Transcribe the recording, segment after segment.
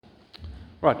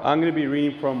Right, I'm going to be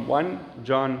reading from 1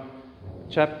 John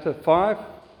chapter 5,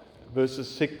 verses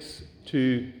 6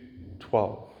 to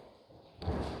 12.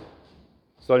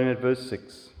 Starting at verse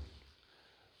 6.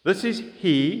 This is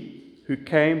he who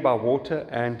came by water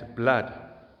and blood,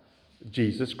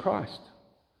 Jesus Christ.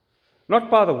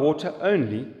 Not by the water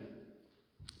only,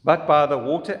 but by the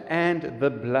water and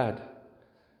the blood.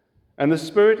 And the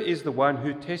Spirit is the one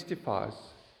who testifies,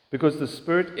 because the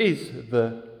Spirit is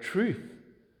the truth.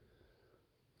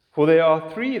 For there are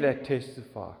three that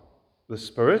testify, the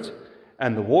Spirit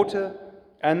and the water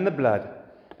and the blood,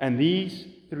 and these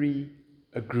three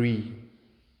agree.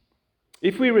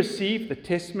 If we receive the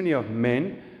testimony of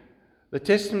men, the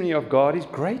testimony of God is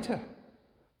greater.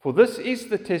 For this is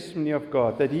the testimony of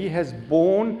God, that he has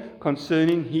borne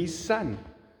concerning his Son.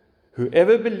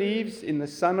 Whoever believes in the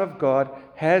Son of God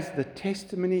has the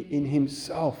testimony in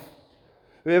himself.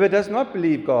 Whoever does not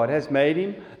believe God has made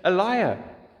him a liar,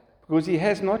 because he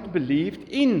has not believed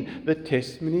in the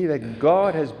testimony that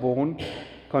God has borne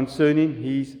concerning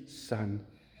his Son.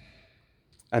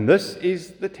 And this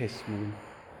is the testimony,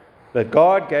 that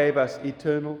God gave us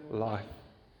eternal life.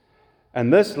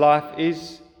 And this life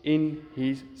is in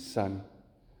his Son.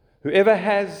 Whoever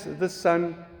has the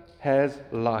Son has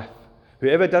life.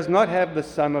 Whoever does not have the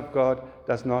Son of God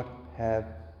does not have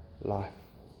life.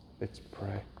 Let's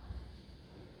pray.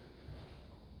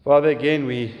 Father, again,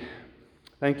 we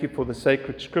thank you for the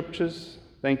sacred scriptures.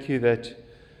 Thank you that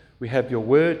we have your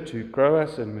word to grow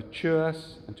us and mature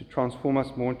us and to transform us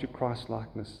more into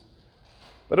Christ-likeness.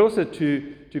 But also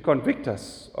to convict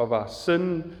us of our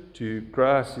sin, to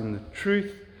grow us in the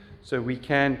truth, so we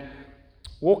can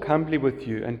walk humbly with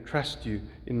you and trust you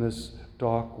in this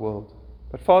dark world.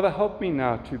 But Father, help me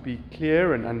now to be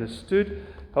clear and understood.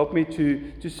 Help me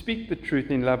to speak the truth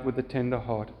in love with a tender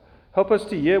heart. Help us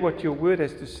to hear what your word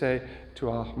has to say to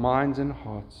our minds and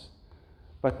hearts.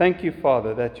 But thank you,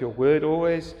 Father, that your word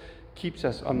always keeps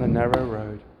us on the narrow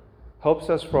road, helps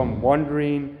us from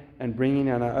wandering and bringing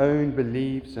in our own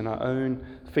beliefs and our own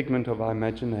figment of our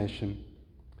imagination.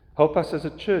 Help us as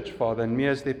a church, Father, and me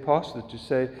as their pastor,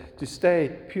 to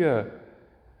stay pure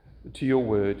to your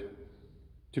word,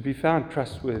 to be found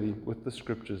trustworthy with the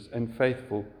scriptures and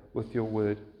faithful with your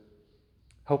word.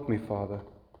 Help me, Father.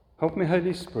 Help me,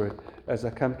 Holy Spirit, as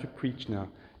I come to preach now.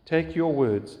 Take your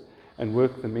words and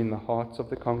work them in the hearts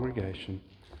of the congregation.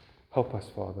 Help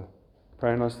us, Father.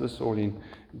 Pray on us this all in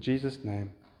Jesus'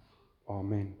 name.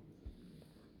 Amen.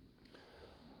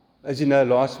 As you know,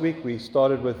 last week we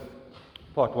started with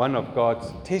part 1 of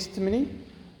God's testimony.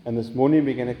 And this morning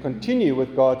we're going to continue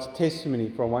with God's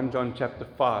testimony from 1 John chapter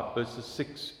 5, verses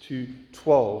 6 to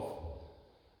 12.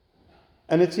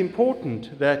 And it's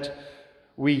important that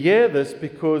we hear this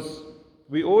because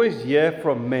we always hear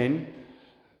from men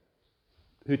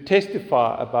who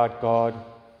testify about God,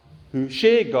 who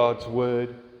share God's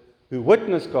word, who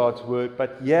witness God's word,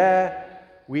 but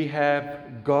we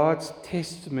have God's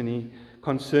testimony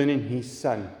concerning his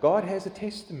Son. God has a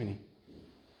testimony.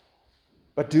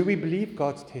 But do we believe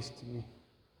God's testimony?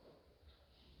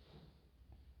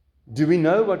 Do we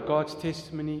know what God's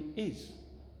testimony is?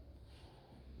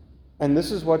 And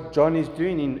this is what John is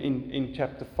doing in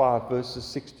chapter 5, verses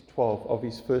 6 to 12 of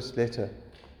his first letter.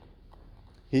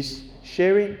 He's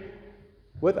sharing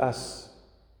with us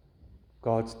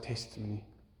God's testimony.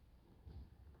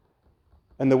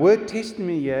 And the word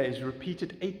testimony here is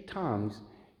repeated 8 times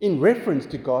in reference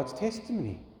to God's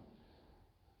testimony.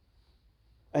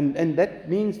 And that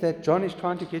means that John is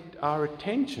trying to get our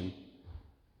attention.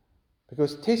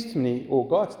 Because testimony, or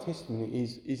God's testimony,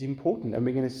 is important. And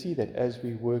we're going to see that as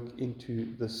we work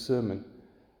into the sermon.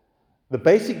 The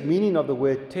basic meaning of the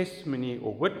word testimony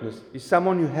or witness is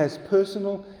someone who has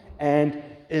personal and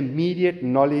immediate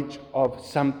knowledge of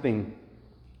something.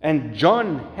 And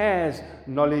John has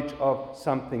knowledge of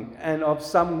something and of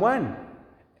someone.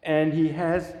 And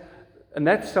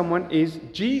that someone is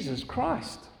Jesus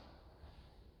Christ.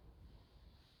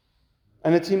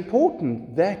 And it's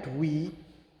important that we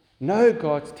know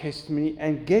God's testimony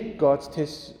and get God's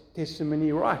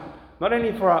testimony right. Not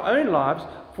only for our own lives,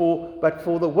 but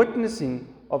for the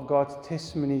witnessing of God's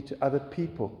testimony to other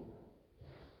people.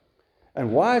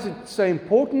 And why is it so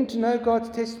important to know God's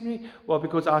testimony? Well,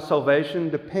 because our salvation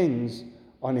depends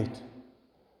on it.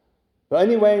 The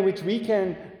only way in which we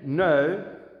can know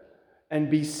and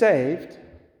be saved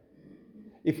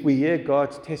if we hear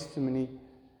God's testimony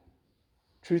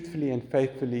truthfully and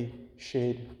faithfully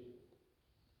shared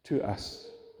to us,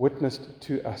 witnessed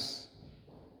to us.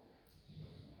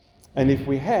 And if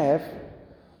we have,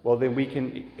 well, then we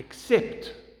can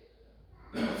accept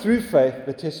through faith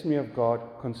the testimony of God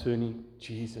concerning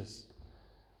Jesus.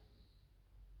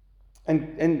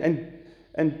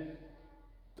 And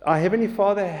our Heavenly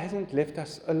Father hasn't left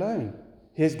us alone.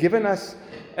 He has given us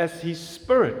as His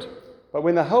Spirit. But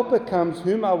when the Helper comes,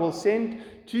 whom I will send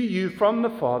to you from the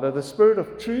Father, the Spirit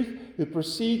of truth who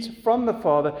proceeds from the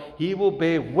Father, He will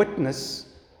bear witness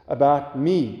about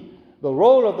me. The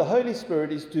role of the Holy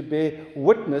Spirit is to bear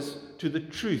witness to the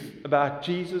truth about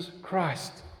Jesus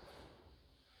Christ.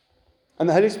 And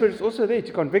the Holy Spirit is also there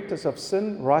to convict us of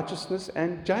sin, righteousness,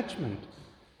 and judgment.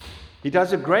 He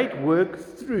does a great work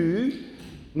through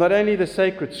not only the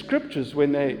sacred scriptures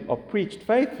when they are preached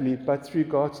faithfully, but through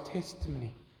God's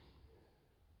testimony.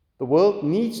 The world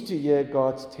needs to hear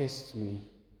God's testimony.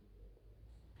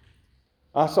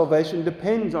 Our salvation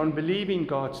depends on believing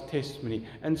God's testimony,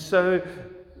 and so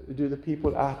do the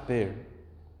people out there.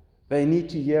 They need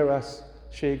to hear us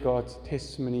share God's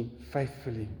testimony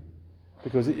faithfully,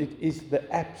 because it is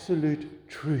the absolute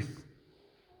truth.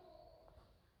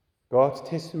 God's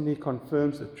testimony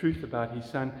confirms the truth about His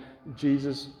Son,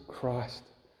 Jesus Christ.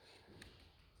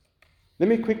 Let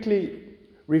me quickly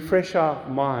refresh our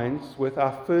minds with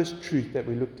our first truth that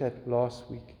we looked at last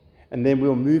week. And then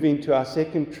we'll move into our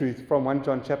second truth from 1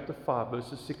 John chapter 5,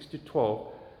 verses 6 to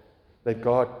 12, that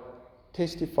God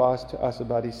testifies to us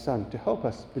about His Son to help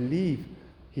us believe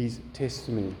His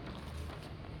testimony.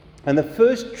 And the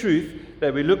first truth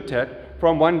that we looked at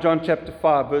from 1 John chapter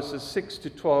 5, verses 6 to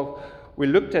 12, we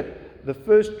looked at the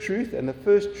first truth, and the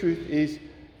first truth is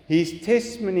His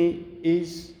testimony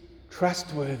is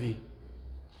trustworthy.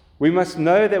 We must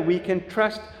know that we can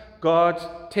trust God's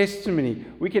testimony.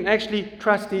 We can actually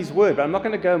trust His word. But I'm not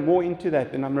going to go more into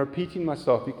that, and I'm repeating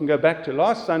myself. You can go back to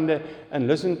last Sunday and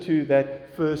listen to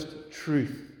that first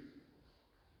truth.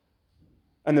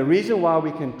 And the reason why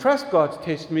we can trust God's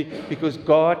testimony, because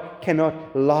God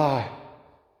cannot lie.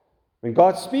 When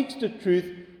God speaks the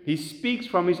truth, He speaks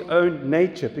from His own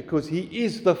nature, because He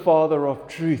is the Father of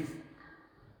truth.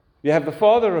 You have the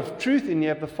father of truth and you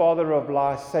have the father of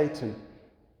lies, Satan.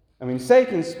 And when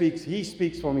Satan speaks, he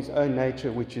speaks from his own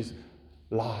nature, which is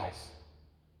lies.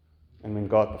 And when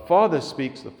God the Father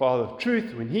speaks, the Father of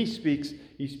truth, when He speaks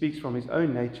from His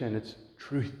own nature, and it's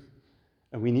truth.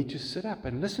 And we need to sit up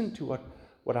and listen to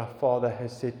what our Father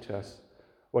has said to us,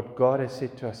 what God has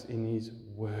said to us in His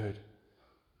Word.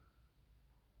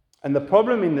 And the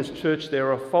problem in this church,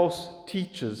 there are false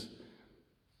teachers.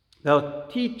 They're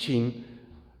teaching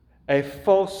a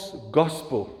false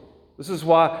gospel. This is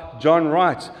why John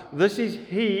writes, this is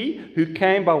He who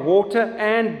came by water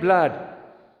and blood.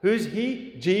 Who's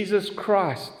He? Jesus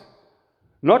Christ.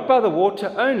 Not by the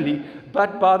water only,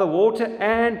 but by the water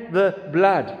and the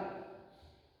blood.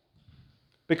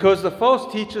 Because the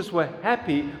false teachers were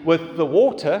happy with the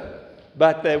water,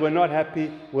 but they were not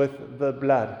happy with the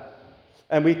blood.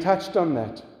 And we touched on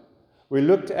that. We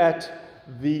looked at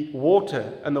the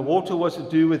water, and the water was to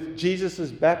do with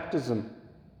Jesus' baptism.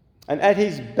 And at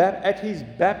his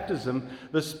baptism,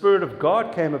 the Spirit of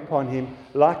God came upon Him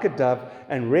like a dove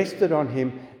and rested on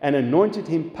Him and anointed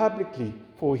Him publicly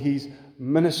for His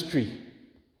ministry.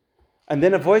 And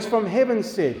then a voice from heaven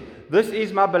said, this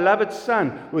is my beloved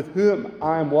Son, with whom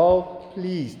I am well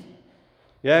pleased.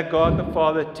 Yeah, God the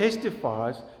Father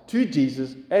testifies to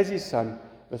Jesus as His Son,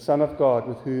 the Son of God,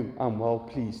 with whom I'm well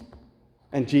pleased.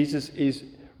 And Jesus is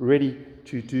ready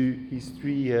to do His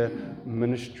 3-year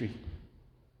ministry.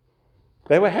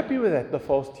 They were happy with that, the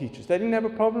false teachers. They didn't have a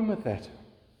problem with that.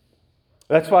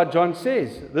 That's why John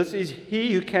says, this is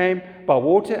He who came by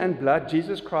water and blood,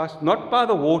 Jesus Christ, not by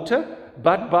the water,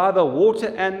 but by the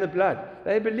water and the blood.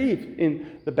 They believed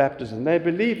in the baptism. They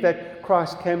believed that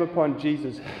Christ came upon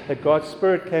Jesus, that God's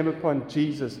Spirit came upon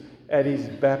Jesus at His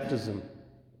baptism.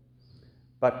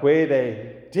 But what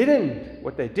they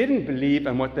didn't believe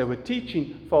and what they were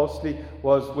teaching falsely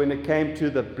was when it came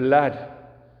to the blood,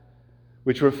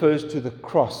 which refers to the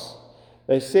cross.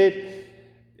 They said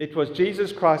it was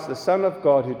Jesus Christ, the Son of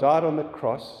God, who died on the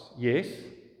cross, yes.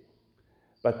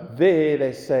 But there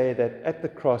they say that at the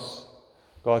cross,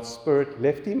 God's Spirit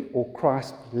left Him, or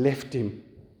Christ left Him.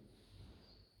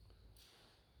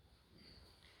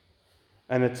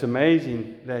 And it's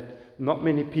amazing that not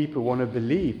many people want to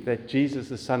believe that Jesus,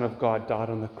 the Son of God, died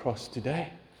on the cross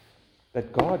today.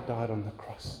 That God died on the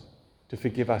cross to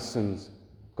forgive our sins.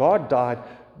 God died,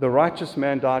 the righteous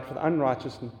man died for the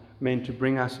unrighteous men to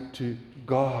bring us to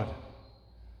God.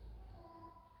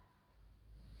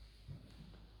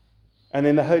 And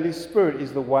then the Holy Spirit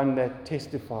is the one that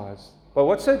testifies. But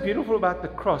what's so beautiful about the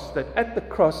cross, that at the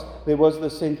cross there was the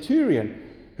centurion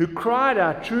who cried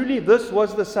out, truly this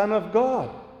was the Son of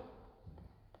God.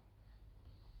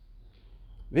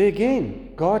 There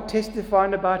again, God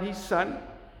testifying about His Son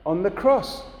on the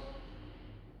cross.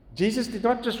 Jesus did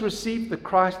not just receive the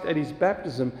Christ at his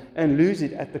baptism and lose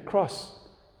it at the cross.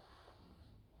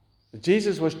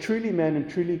 Jesus was truly man and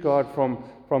truly God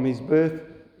from his birth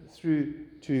through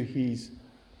to his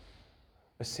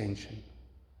ascension.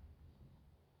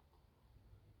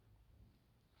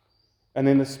 And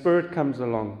then the Spirit comes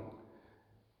along.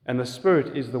 And the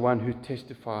Spirit is the one who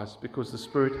testifies, because the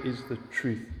Spirit is the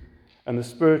truth. And the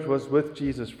Spirit was with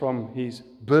Jesus from his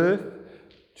birth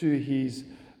to his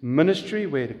ministry,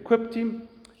 where it equipped him,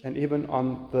 and even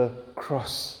on the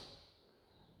cross.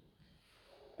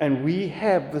 And we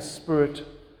have the Spirit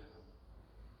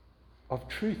of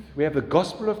truth. We have the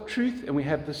gospel of truth, and we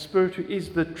have the Spirit who is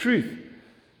the truth.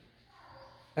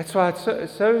 That's why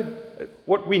it's so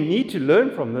what we need to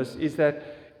learn from this is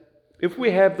that if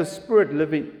we have the Spirit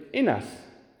living in us,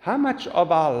 how much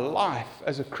of our life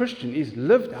as a Christian is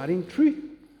lived out in truth?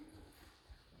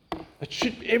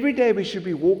 Every day we should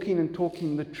be walking and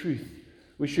talking the truth.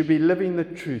 We should be living the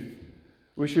truth.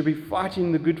 We should be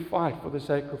fighting the good fight for the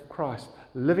sake of Christ,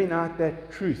 living out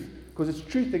that truth, because it's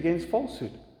truth against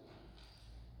falsehood.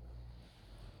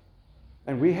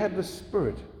 And we have the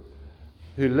Spirit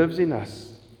who lives in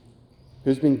us,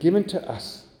 who's been given to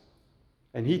us,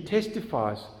 and he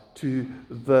testifies to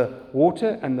the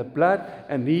water and the blood,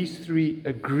 and these three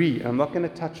agree. I'm not going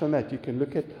to touch on that. You can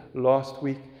look at last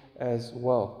week as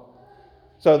well.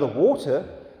 So the water,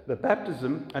 the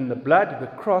baptism, and the blood, the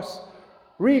cross,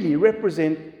 really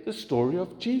represent the story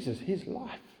of Jesus, his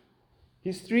life,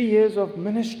 his 3 years of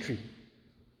ministry,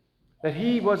 that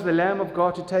he was the Lamb of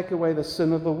God to take away the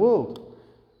sin of the world.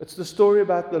 It's the story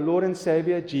about the Lord and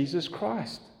Savior, Jesus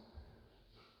Christ,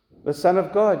 the Son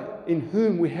of God, in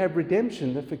whom we have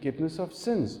redemption, the forgiveness of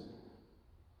sins.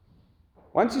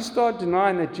 Once you start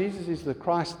denying that Jesus is the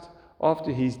Christ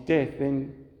after his death,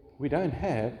 then we don't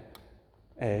have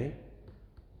a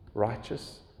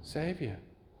righteous Savior.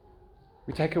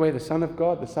 We take away the Son of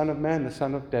God, the Son of Man, the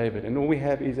Son of David, and all we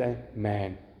have is a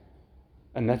man.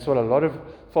 And that's what a lot of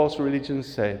false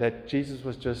religions say, that Jesus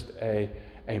was just a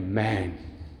man,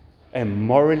 a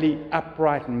morally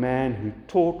upright man who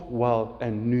taught well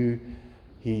and knew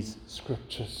his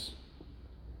scriptures.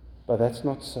 But that's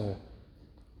not so.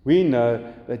 We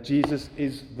know that Jesus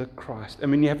is the Christ. I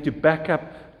mean, you have to back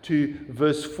up to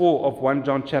verse 4 of 1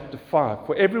 John chapter 5.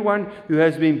 For everyone who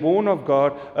has been born of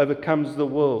God overcomes the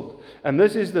world. And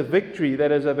this is the victory that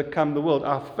has overcome the world,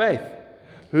 our faith.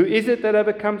 Who is it that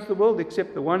overcomes the world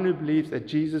except the one who believes that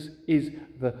Jesus is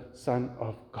the Son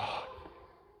of God?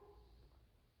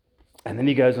 And then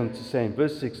he goes on to say in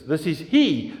verse 6, this is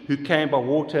he who came by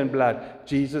water and blood,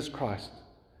 Jesus Christ.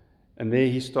 And there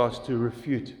he starts to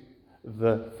refute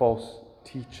the false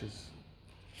teachers.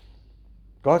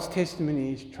 God's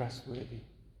testimony is trustworthy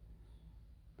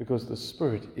because the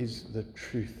Spirit is the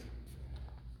truth.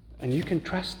 And you can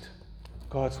trust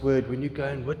God's word when you go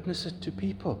and witness it to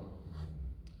people,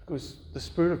 because the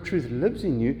Spirit of truth lives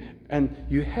in you and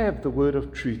you have the word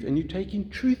of truth and you're taking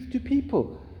truth to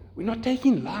people. We're not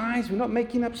taking lies. We're not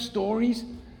making up stories.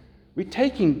 We're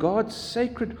taking God's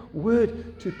sacred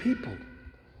word to people.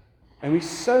 And we're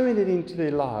sowing it into their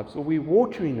lives, or we're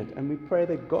watering it, and we pray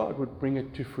that God would bring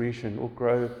it to fruition or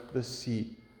grow the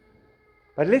seed.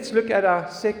 But let's look at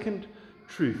our second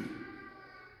truth,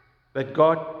 that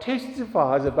God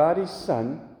testifies about his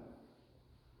Son.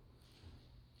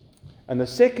 And the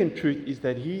second truth is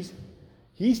that his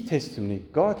testimony,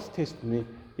 God's testimony,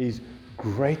 is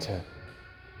greater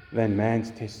than man's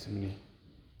testimony.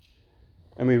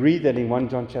 And we read that in 1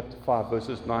 John chapter 5,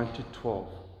 verses 9 to 12.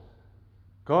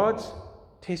 God's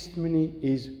testimony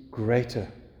is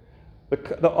greater.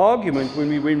 The argument, when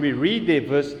we read there,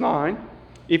 verse 9,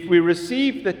 if we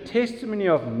receive the testimony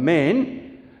of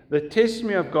men, the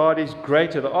testimony of God is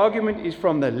greater. The argument is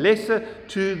from the lesser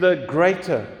to the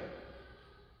greater.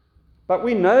 But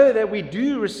we know that we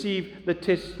do receive the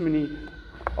testimony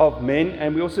of men,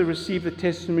 and we also receive the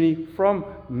testimony from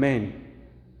men.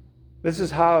 This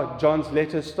is how John's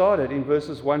letter started in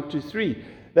verses 1 to 3.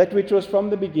 That which was from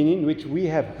the beginning, which we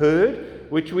have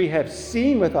heard, which we have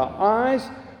seen with our eyes,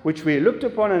 which we looked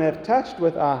upon and have touched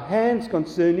with our hands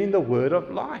concerning the word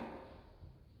of life.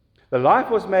 The life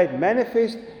was made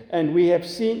manifest, and we have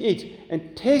seen it,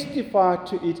 and testified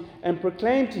to it, and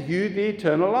proclaimed to you the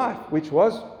eternal life, which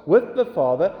was with the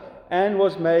Father, and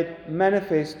was made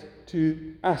manifest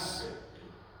to us.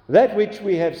 That which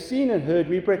we have seen and heard,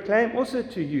 we proclaim also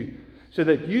to you, so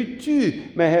that you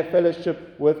too may have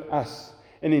fellowship with us.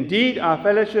 And indeed, our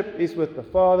fellowship is with the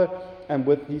Father and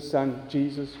with his Son,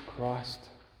 Jesus Christ.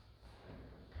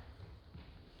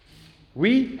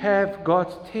 We have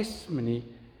God's testimony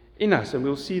in us, and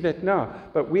we'll see that now.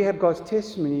 But we have God's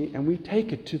testimony, and we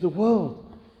take it to the world.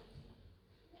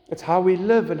 It's how we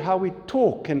live and how we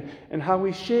talk and how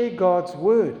we share God's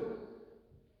word.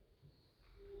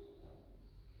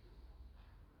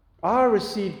 I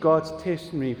received God's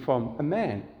testimony from a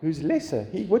man who's lesser.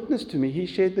 He witnessed to me. He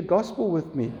shared the gospel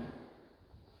with me.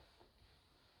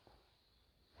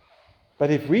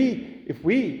 But if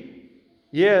we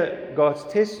hear God's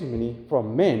testimony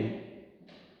from men,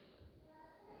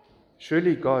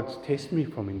 surely God's testimony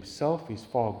from himself is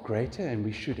far greater, and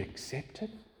we should accept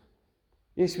it.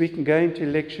 Yes, we can go into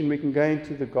election, we can go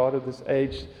into the God of this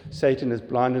age. Satan has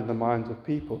blinded the minds of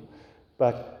people.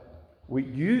 But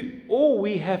all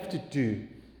we have to do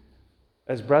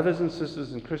as brothers and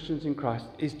sisters and Christians in Christ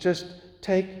is just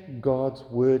take God's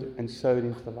word and sow it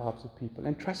into the lives of people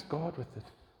and trust God with it.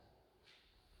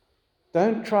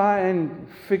 Don't try and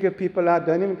figure people out.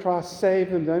 Don't even try to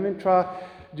save them. Don't even try to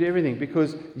do everything,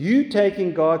 because you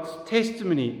taking God's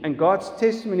testimony, and God's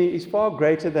testimony is far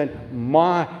greater than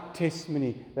my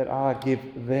testimony that I give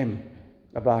them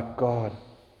about God.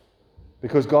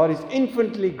 Because God is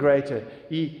infinitely greater.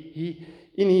 He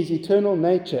in his eternal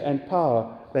nature and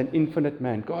power than infinite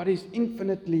man. God is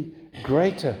infinitely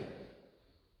greater.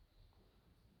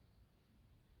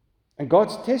 And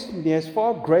God's testimony has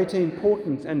far greater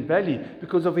importance and value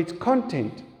because of its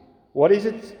content. What is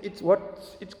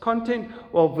what's its content?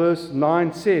 Well, verse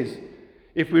 9 says,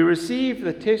 if we receive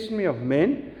the testimony of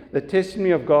men, the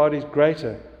testimony of God is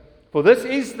greater. For this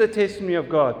is the testimony of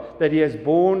God, that he has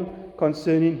borne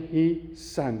concerning his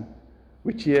Son,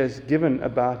 which he has given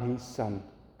about his Son.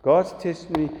 God's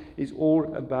testimony is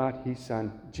all about his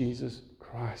Son, Jesus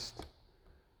Christ.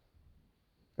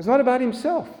 It's not about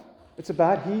himself. It's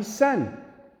about his Son.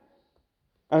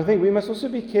 And I think we must also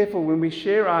be careful when we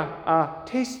share our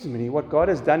testimony, what God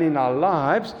has done in our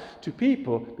lives to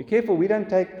people. Be careful we don't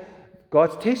take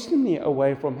God's testimony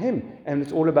away from him, and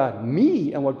it's all about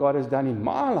me and what God has done in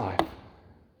my life.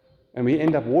 And we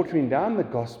end up watering down the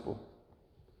gospel.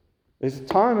 There's a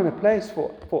time and a place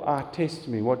for our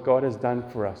testimony, what God has done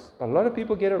for us. But a lot of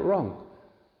people get it wrong.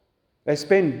 They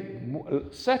spend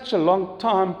such a long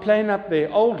time playing up their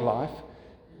old life,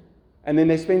 and then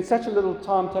they spend such a little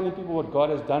time telling people what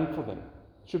God has done for them.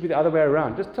 It should be the other way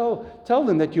around. Just tell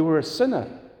them that you were a sinner.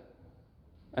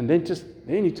 And then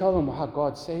you tell them how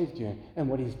God saved you and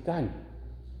what he's done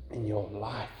in your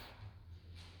life.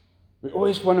 We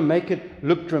always want to make it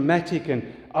look dramatic,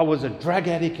 and I was a drug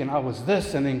addict and I was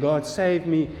this, and then God saved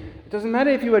me. It doesn't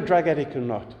matter if you're a drug addict or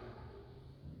not.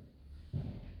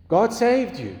 God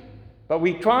saved you. But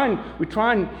we try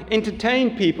and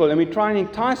entertain people, and we try and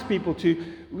entice people to.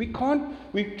 We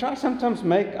try sometimes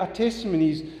make our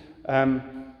testimonies.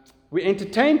 We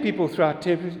entertain people through our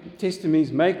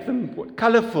testimonies, make them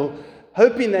colourful,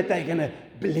 hoping that they're going to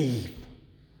believe.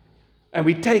 And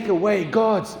we take away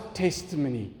God's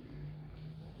testimony.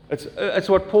 It's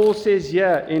what Paul says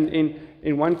here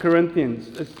in 1 Corinthians.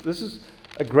 This is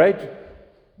a great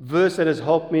verse that has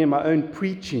helped me in my own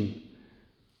preaching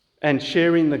and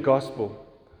sharing the gospel,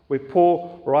 where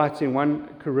Paul writes in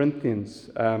 1 Corinthians,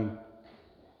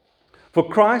 for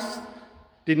Christ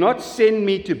did not send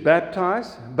me to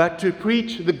baptize, but to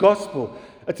preach the gospel.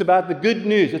 It's about the good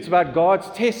news. It's about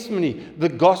God's testimony, the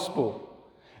gospel.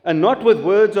 And not with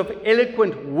words of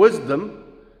eloquent wisdom,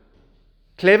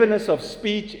 cleverness of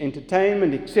speech,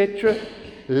 entertainment, etc.,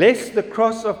 lest the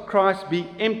cross of Christ be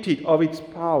emptied of its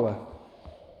power.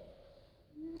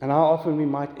 And how often we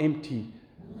might empty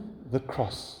the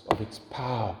cross of its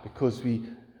power because we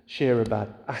share about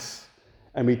us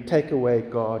and we take away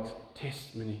God's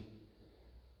testimony.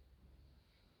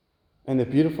 And the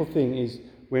beautiful thing is,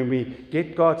 when we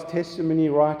get God's testimony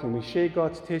right and we share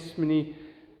God's testimony,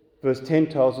 verse 10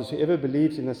 tells us, whoever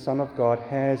believes in the Son of God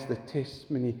has the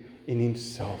testimony in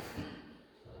himself.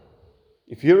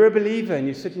 If you're a believer and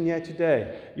you're sitting here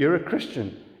today, you're a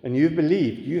Christian and you've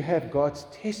believed, you have God's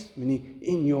testimony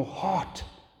in your heart.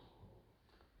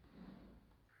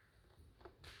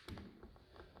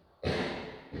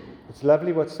 It's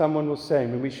lovely what someone was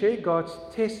saying. When we share God's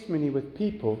testimony with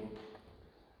people,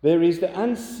 there is the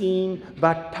unseen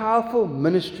but powerful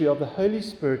ministry of the Holy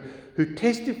Spirit who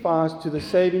testifies to the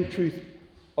saving truth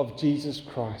of Jesus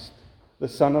Christ, the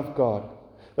Son of God.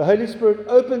 The Holy Spirit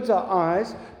opens our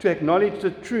eyes to acknowledge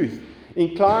the truth,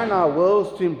 incline our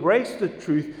wills to embrace the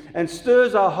truth, and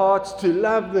stirs our hearts to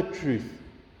love the truth.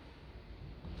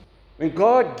 When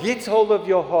God gets hold of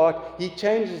your heart, He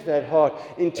changes that heart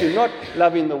into not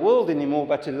loving the world anymore,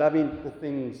 but to loving the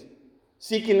things,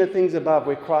 seeking the things above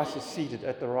where Christ is seated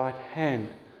at the right hand.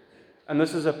 And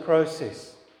this is a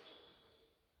process.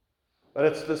 But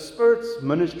it's the Spirit's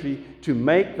ministry to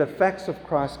make the facts of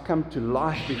Christ come to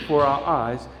life before our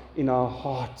eyes in our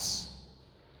hearts.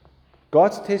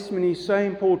 God's testimony is so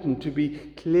important to be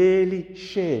clearly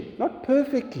shared, not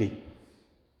perfectly.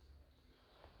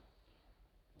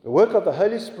 The work of the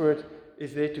Holy Spirit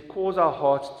is there to cause our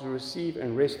hearts to receive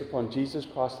and rest upon Jesus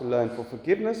Christ alone for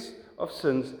forgiveness of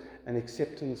sins and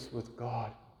acceptance with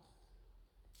God.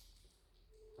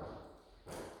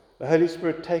 The Holy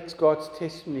Spirit takes God's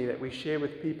testimony that we share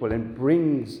with people and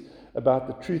brings about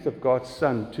the truth of God's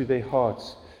Son to their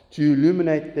hearts, to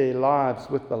illuminate their lives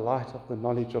with the light of the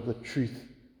knowledge of the truth,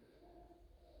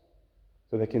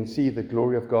 so they can see the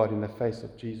glory of God in the face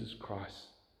of Jesus Christ.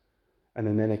 And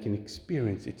then they can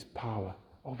experience its power.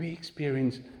 Or we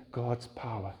experience God's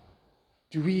power.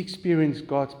 Do we experience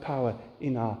God's power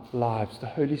in our lives? The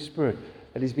Holy Spirit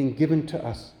that has been given to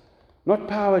us. Not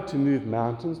power to move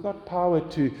mountains, not power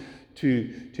to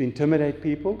intimidate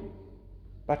people,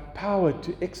 but power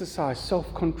to exercise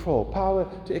self-control,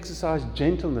 power to exercise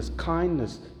gentleness,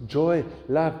 kindness, joy,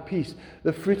 love, peace,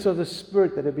 the fruits of the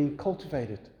Spirit that have been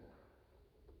cultivated.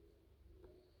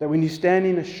 That when you stand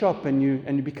in a shop and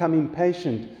you become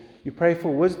impatient, you pray for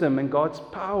wisdom and God's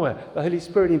power. The Holy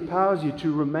Spirit empowers you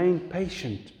to remain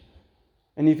patient.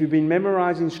 And if you've been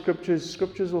memorizing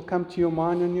scriptures will come to your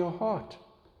mind and your heart.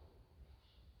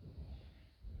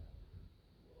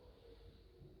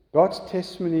 God's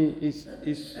testimony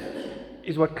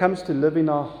is what comes to live in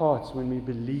our hearts when we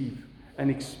believe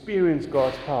and experience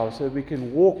God's power, so we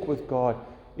can walk with God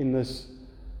in this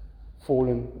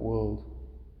fallen world.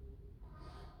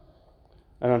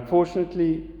 And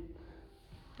unfortunately,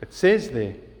 it says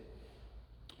there,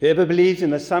 whoever believes in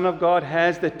the Son of God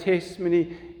has the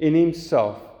testimony in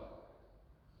himself.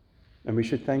 And we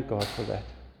should thank God for that.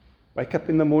 Wake up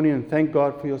in the morning and thank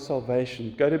God for your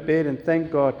salvation. Go to bed and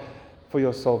thank God for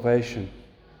your salvation.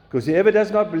 Because whoever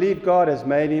does not believe God has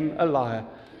made him a liar,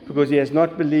 because he has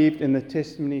not believed in the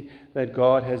testimony that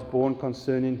God has borne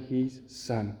concerning his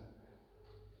Son.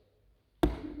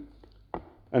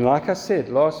 And like I said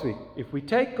last week, if we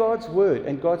take God's word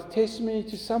and God's testimony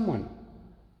to someone,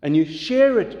 and you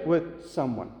share it with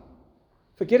someone,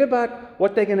 forget about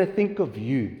what they're going to think of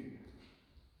you,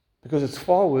 because it's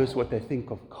far worse what they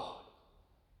think of God.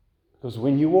 Because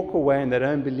when you walk away and they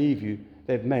don't believe you,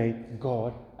 they've made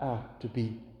God out to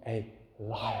be a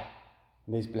liar.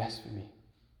 And there's blasphemy.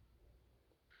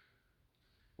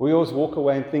 We always walk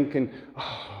away and thinking,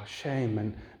 oh, shame,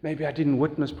 and maybe I didn't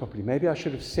witness properly. Maybe I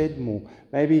should have said more.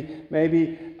 Maybe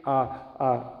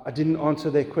I didn't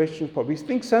answer their questions properly. We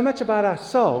think so much about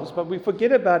ourselves, but we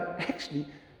forget about actually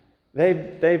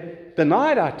they've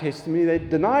denied our testimony, they've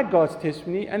denied God's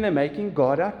testimony, and they're making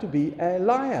God out to be a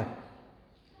liar.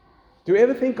 Do you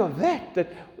ever think of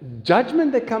that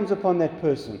judgment that comes upon that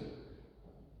person?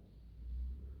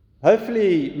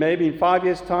 Hopefully, maybe in 5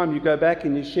 years' time, you go back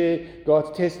and you share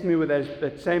God's testimony with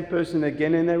that same person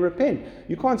again and they repent.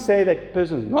 You can't say that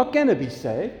person's not going to be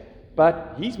saved,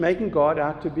 but he's making God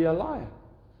out to be a liar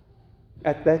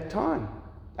at that time.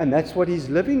 And that's what he's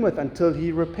living with until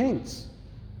he repents.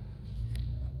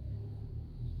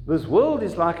 This world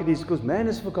is like it is because man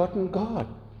has forgotten God.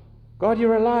 God,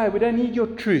 you're a liar. We don't need your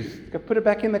truth. Go put it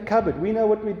back in the cupboard. We know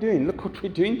what we're doing. Look what we're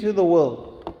doing to the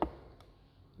world.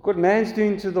 Look what man's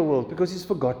doing to the world, because he's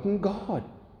forgotten God.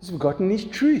 He's forgotten his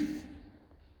truth.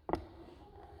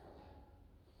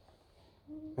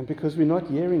 And because we're not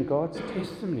hearing God's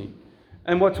testimony.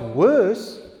 And what's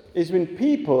worse is when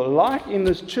people, like in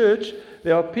this church,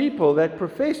 there are people that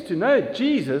profess to know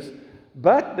Jesus,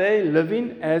 but they're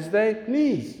living as they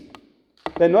please.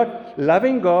 They're not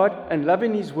loving God and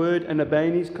loving his word and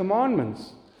obeying his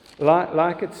commandments.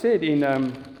 Like it said in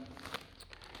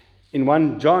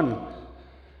 1 John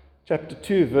chapter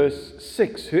 2, verse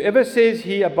 6. Whoever says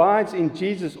he abides in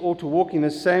Jesus ought to walk in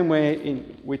the same way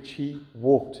in which he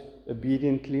walked,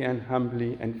 obediently and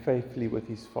humbly and faithfully with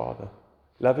his Father.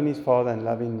 Loving his Father and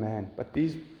loving man. But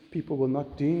these people were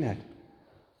not doing that.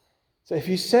 So if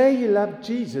you say you love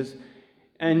Jesus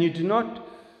and you do not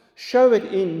show it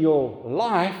in your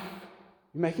life,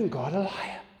 you're making God a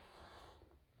liar.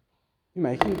 You're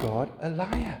making God a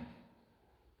liar.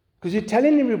 Because you're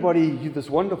telling everybody you're this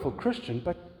wonderful Christian,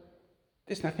 but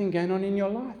there's nothing going on in your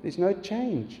life. There's no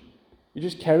change. You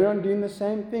just carry on doing the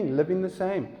same thing, living the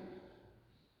same.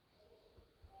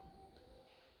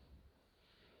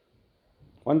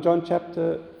 1 John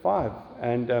chapter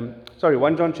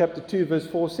 2 verse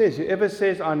 4 says, whoever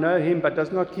says, I know him, but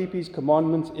does not keep his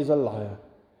commandments is a liar,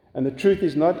 and the truth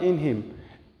is not in him.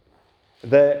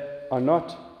 They are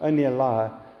not only a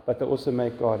liar, but they also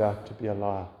make God out to be a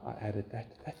liar. I added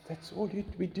that. That's all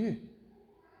we do.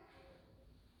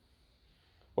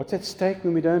 What's at stake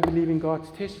when we don't believe in God's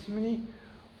testimony?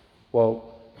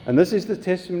 Well, and this is the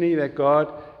testimony that God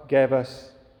gave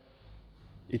us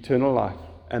eternal life,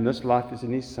 and this life is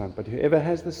in his Son. But whoever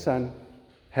has the Son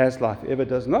has life. Whoever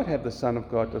does not have the Son of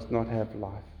God does not have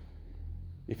life.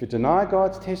 If you deny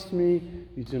God's testimony,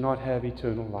 you do not have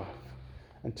eternal life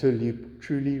until you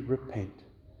truly repent.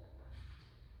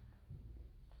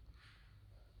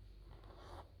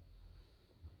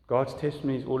 God's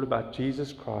testimony is all about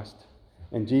Jesus Christ,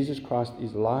 and Jesus Christ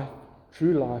is life,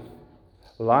 true life,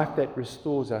 life that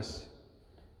restores us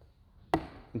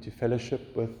into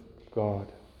fellowship with God.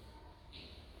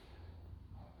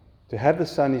 To have the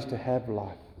Son is to have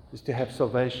life, is to have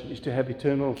salvation, is to have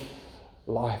eternal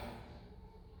life.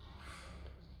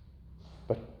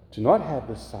 But to not have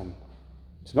the Son,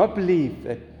 to not believe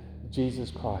that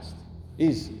Jesus Christ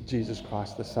is Jesus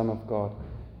Christ, the Son of God,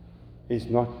 is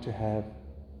not to have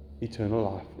eternal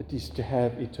life. It is to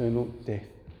have eternal death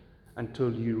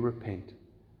until you repent.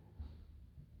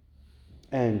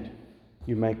 And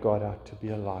you make God out to be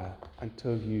a liar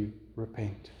until you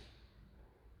repent.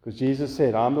 Because Jesus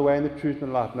said, I'm the way and the truth and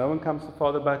the life. No one comes to the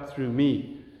Father but through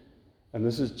me. And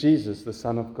this is Jesus, the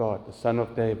Son of God, the Son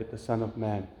of David, the Son of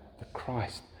Man, the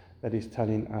Christ that is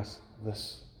telling us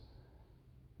this.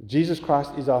 Jesus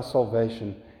Christ is our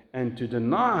salvation. And to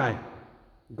deny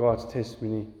God's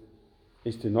testimony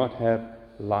is to not have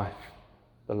life,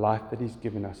 the life that He's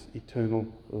given us, eternal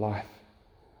life.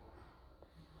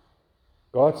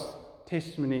 God's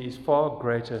testimony is far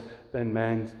greater than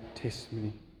man's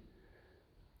testimony.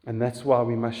 And that's why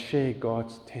we must share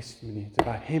God's testimony. It's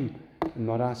about Him and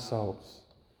not ourselves.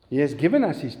 He has given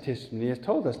us His testimony. He has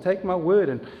told us, take my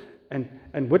word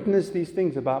and witness these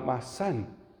things about my Son.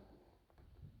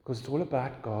 Because it's all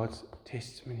about God's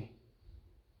testimony.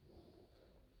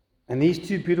 And these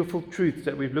two beautiful truths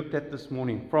that we've looked at this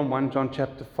morning from 1 John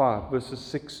chapter 5, verses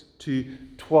 6 to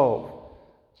 12.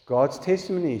 God's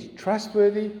testimony is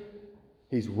trustworthy.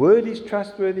 His word is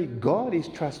trustworthy. God is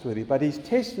trustworthy. But His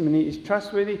testimony is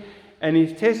trustworthy, and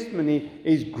His testimony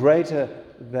is greater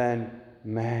than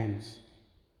man's.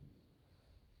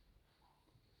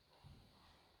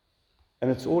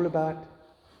 And it's all about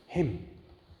Him.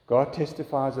 God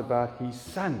testifies about His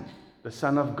Son, the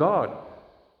Son of God,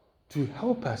 to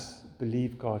help us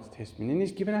believe God's testimony. And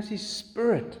He's given us His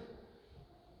Spirit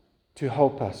to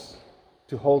help us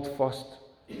to hold fast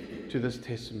to this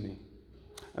testimony.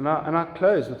 And I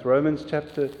close with Romans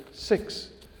chapter 6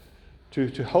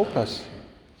 to help us.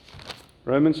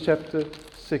 Romans chapter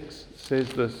 6 says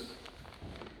this.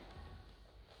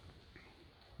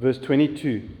 Verse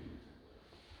 22.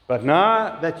 But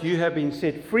now that you have been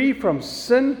set free from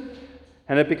sin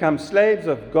and have become slaves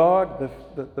of God,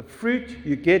 the fruit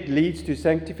you get leads to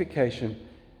sanctification,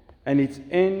 and its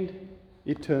end,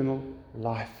 eternal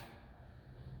life.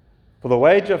 For the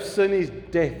wage of sin is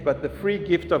death, but the free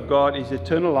gift of God is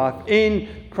eternal life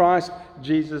in Christ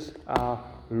Jesus our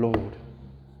Lord.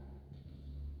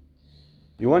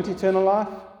 You want eternal life?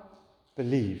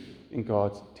 Believe in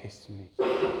God's testimony,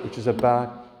 which is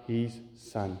about His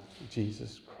Son,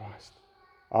 Jesus Christ.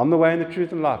 I'm the way and the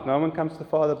truth and life. No one comes to the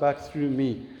Father but through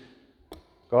me.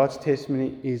 God's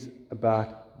testimony is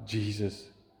about Jesus.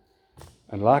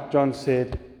 And like John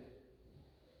said,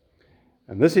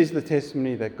 and this is the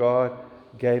testimony that God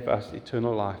gave us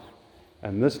eternal life.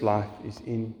 And this life is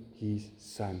in His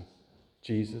Son,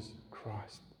 Jesus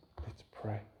Christ. Let's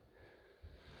pray.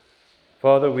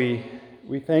 Father, we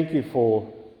thank You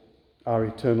for our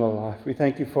eternal life. We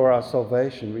thank You for our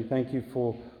salvation. We thank You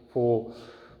for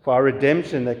our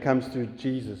redemption that comes through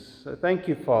Jesus. So thank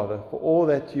You, Father, for all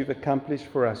that You've accomplished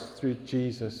for us through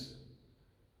Jesus.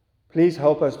 Please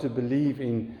help us to believe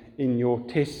in Your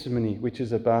testimony, which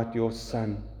is about Your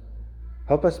Son.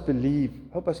 Help us to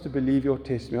believe Your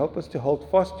testimony. Help us to hold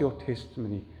fast Your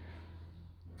testimony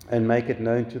and make it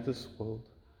known to this world.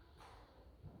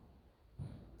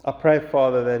 I pray,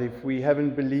 Father, that if we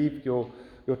haven't believed Your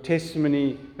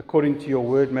testimony according to Your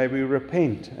word, may we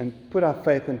repent and put our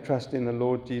faith and trust in the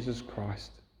Lord Jesus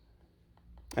Christ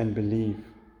and believe.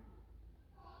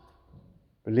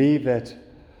 Believe that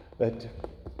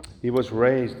He was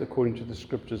raised according to the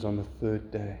Scriptures on the third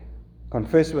day.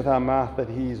 Confess with our mouth that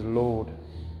He is Lord.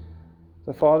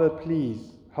 So, Father,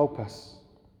 please help us.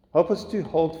 Help us to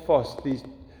hold fast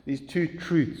these two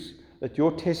truths, that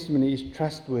Your testimony is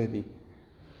trustworthy,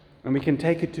 and we can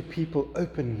take it to people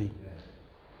openly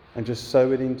and just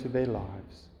sow it into their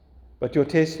lives. But Your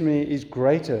testimony is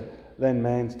greater than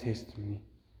man's testimony,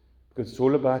 because it's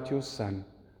all about Your Son.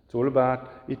 It's all about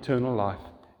eternal life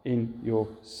in Your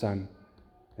Son.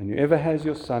 And whoever has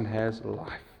Your Son has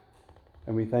life.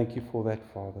 And we thank You for that,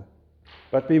 Father.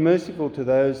 But be merciful to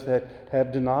those that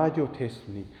have denied Your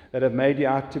testimony, that have made You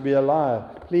out to be a liar.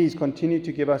 Please continue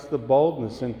to give us the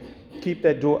boldness and keep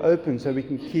that door open so we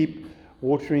can keep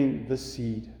watering the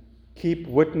seed. Keep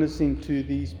witnessing to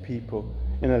these people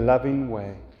in a loving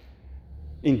way,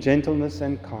 in gentleness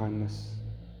and kindness,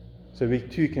 so we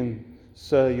too can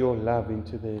sow your love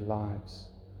into their lives.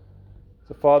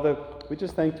 So, Father, we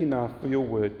just thank you now for your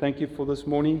word. Thank you for this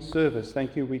morning's service.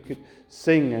 Thank you we could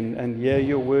sing and hear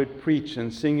your word preach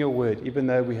and sing your word, even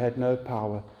though we had no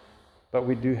power. But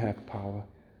we do have power.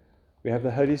 We have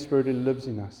the Holy Spirit who lives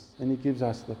in us, and he gives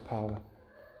us the power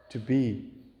to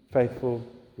be faithful,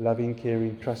 loving,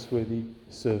 caring, trustworthy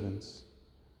servants.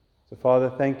 So, Father,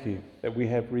 thank you that we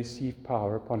have received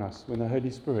power upon us when the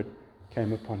Holy Spirit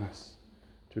came upon us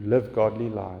to live godly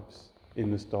lives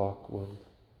in this dark world.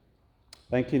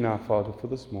 Thank you now, Father, for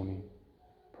this morning.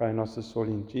 Pray in us this all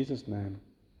in Jesus' name.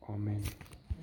 Amen.